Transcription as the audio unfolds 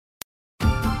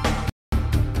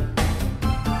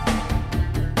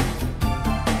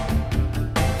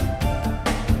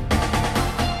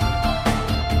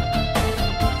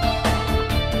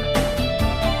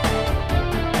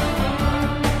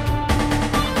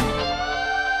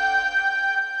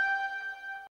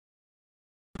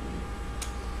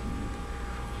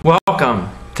Welcome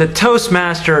to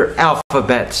Toastmasters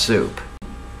Alphabet Soup.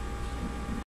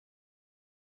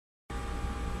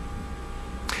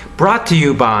 Brought to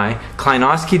you by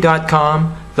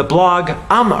Kleinosky.com, the blog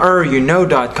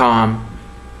younknow.com,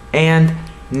 and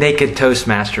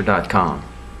nakedtoastmaster.com.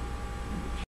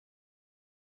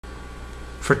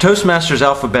 For Toastmasters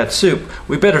Alphabet Soup,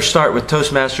 we better start with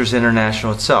Toastmasters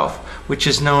International itself, which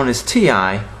is known as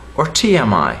TI or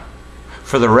TMI.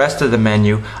 For the rest of the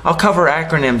menu, I'll cover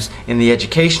acronyms in the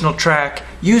educational track,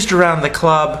 used around the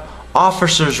club,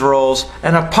 officers' roles,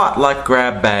 and a potluck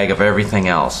grab bag of everything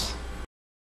else.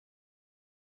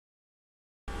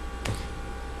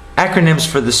 Acronyms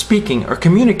for the Speaking or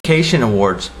Communication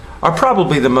Awards are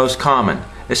probably the most common,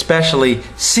 especially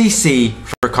CC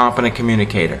for Competent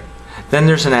Communicator. Then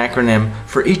there's an acronym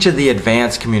for each of the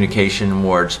Advanced Communication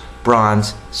Awards,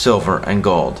 Bronze, Silver, and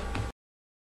Gold.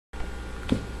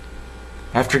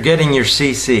 After getting your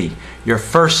CC, your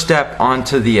first step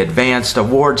onto the Advanced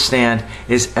Award stand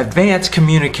is Advanced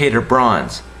Communicator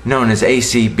Bronze, known as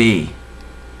ACB.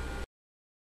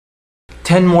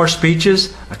 10 more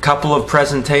speeches, a couple of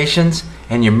presentations,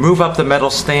 and you move up the medal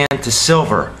stand to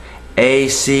Silver.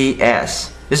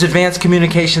 ACS is Advanced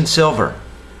Communication Silver.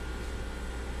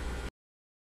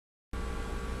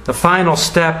 The final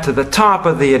step to the top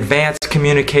of the Advanced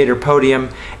Communicator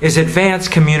podium is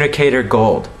Advanced Communicator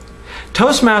Gold.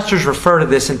 Toastmasters refer to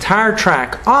this entire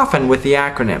track often with the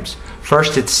acronyms.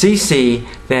 First it's CC,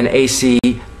 then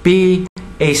ACB,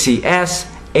 ACS,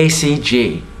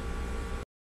 ACG.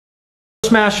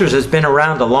 Toastmasters has been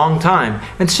around a long time,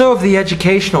 and so have the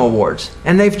educational awards,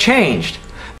 and they've changed.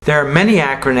 There are many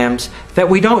acronyms that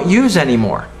we don't use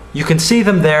anymore. You can see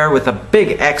them there with a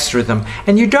big X through them,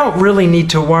 and you don't really need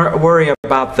to worry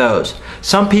about those.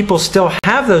 Some people still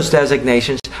have those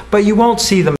designations, but you won't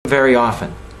see them very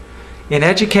often. In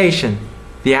education,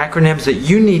 the acronyms that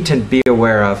you need to be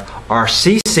aware of are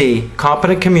CC,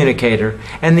 Competent Communicator,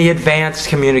 and the Advanced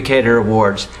Communicator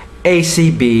Awards,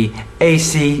 ACB,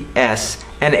 ACS,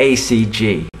 and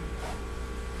ACG.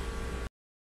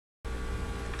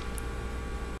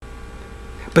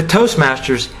 But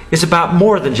Toastmasters is about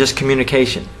more than just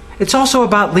communication. It's also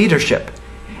about leadership.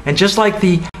 And just like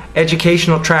the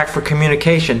educational track for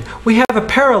communication, we have a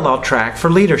parallel track for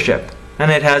leadership, and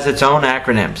it has its own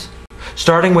acronyms.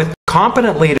 Starting with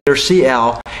Competent Leader,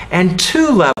 CL, and 2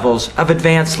 levels of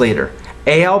Advanced Leader,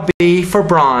 ALB for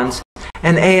Bronze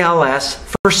and ALS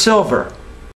for Silver.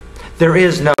 There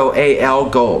is no AL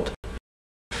Gold.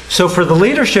 So for the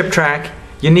leadership track,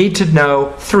 you need to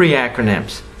know 3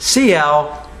 acronyms.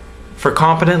 CL for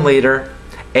Competent Leader,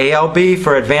 ALB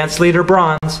for Advanced Leader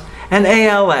Bronze, and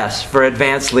ALS for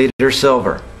Advanced Leader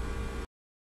Silver.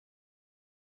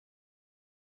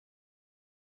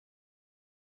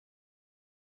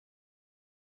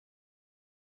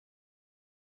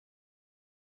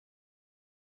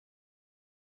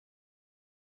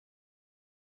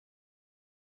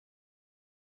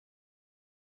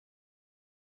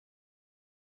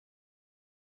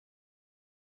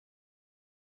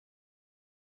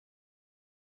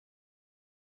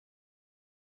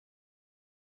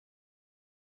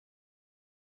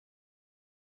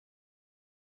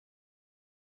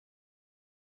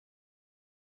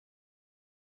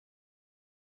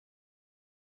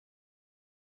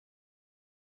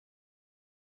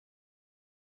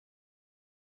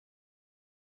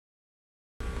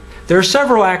 There are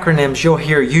several acronyms you'll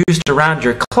hear used around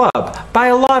your club by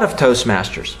a lot of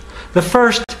Toastmasters. The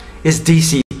first is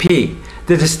DCP,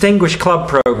 the Distinguished Club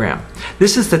Program.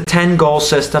 This is the 10-goal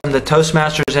system that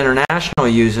Toastmasters International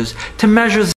uses to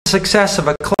measure the success of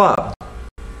a club.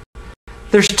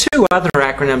 There's 2 other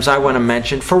acronyms I want to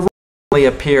mention for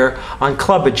regularly appear on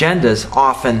club agendas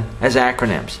often as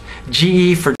acronyms.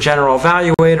 GE for General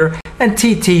Evaluator and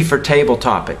TT for Table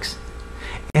Topics.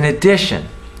 In addition,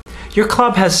 your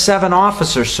club has 7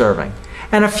 officers serving,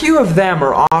 and a few of them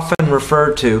are often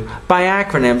referred to by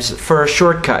acronyms for a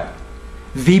shortcut.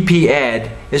 VP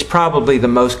Ed is probably the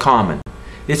most common.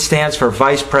 It stands for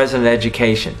Vice President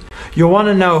Education. You'll want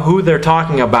to know who they're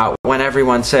talking about when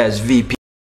everyone says VP.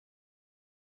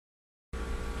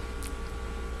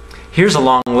 Here's a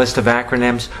long list of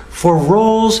acronyms for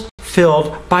roles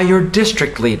filled by your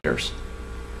district leaders.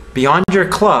 Beyond your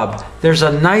club, there's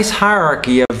a nice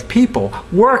hierarchy of people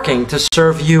working to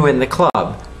serve you in the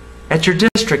club at your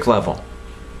district level.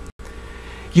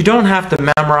 You don't have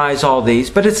to memorize all these,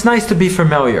 but it's nice to be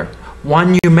familiar.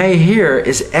 One you may hear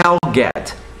is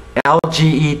LGET,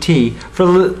 LGET, for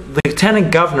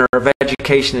Lieutenant Governor of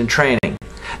Education and Training.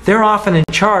 They're often in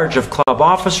charge of club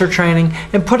officer training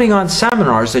and putting on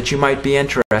seminars that you might be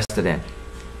interested in.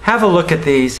 Have a look at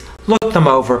these, look them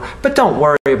over, but don't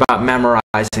worry about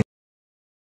memorizing.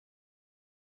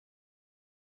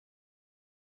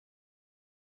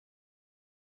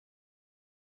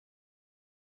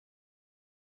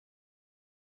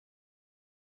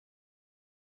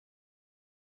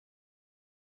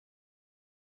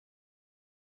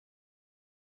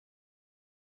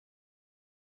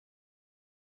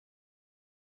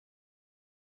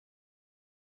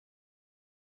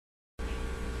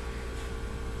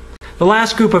 The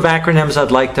last group of acronyms I'd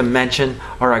like to mention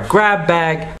are a grab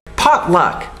bag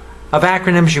potluck of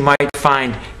acronyms you might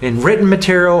find in written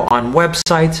material on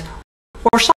websites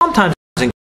or sometimes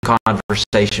in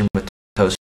conversation with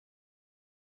Toastmasters.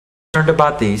 Learned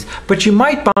about these, but you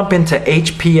might bump into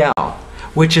HPL,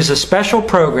 which is a special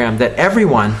program that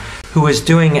everyone who is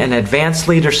doing an Advanced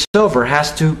Leader Silver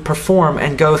has to perform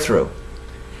and go through.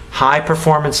 High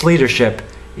performance leadership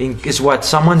is what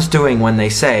someone's doing when they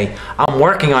say, "I'm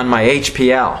working on my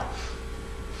HPL."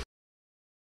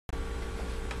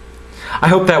 I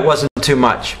hope that wasn't too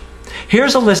much.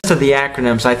 Here's a list of the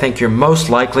acronyms I think you're most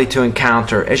likely to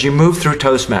encounter as you move through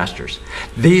Toastmasters.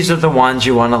 These are the ones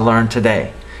you want to learn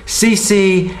today.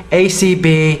 CC,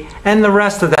 ACB, and the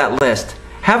rest of that list.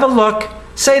 Have a look,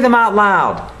 say them out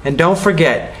loud, and don't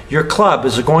forget, your club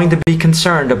is going to be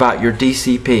concerned about your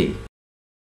DCP.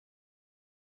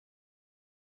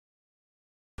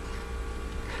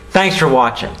 Thanks for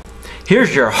watching.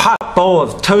 Here's your hot bowl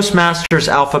of Toastmasters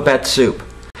Alphabet Soup.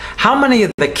 How many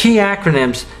of the key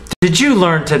acronyms did you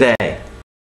learn today?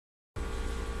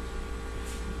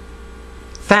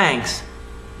 Thanks.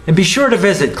 And be sure to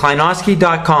visit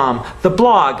Kleinosky.com, the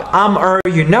blog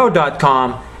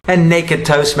I'mYouKnow.com, and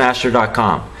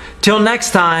NakedToastmaster.com. Till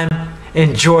next time,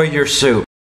 enjoy your soup.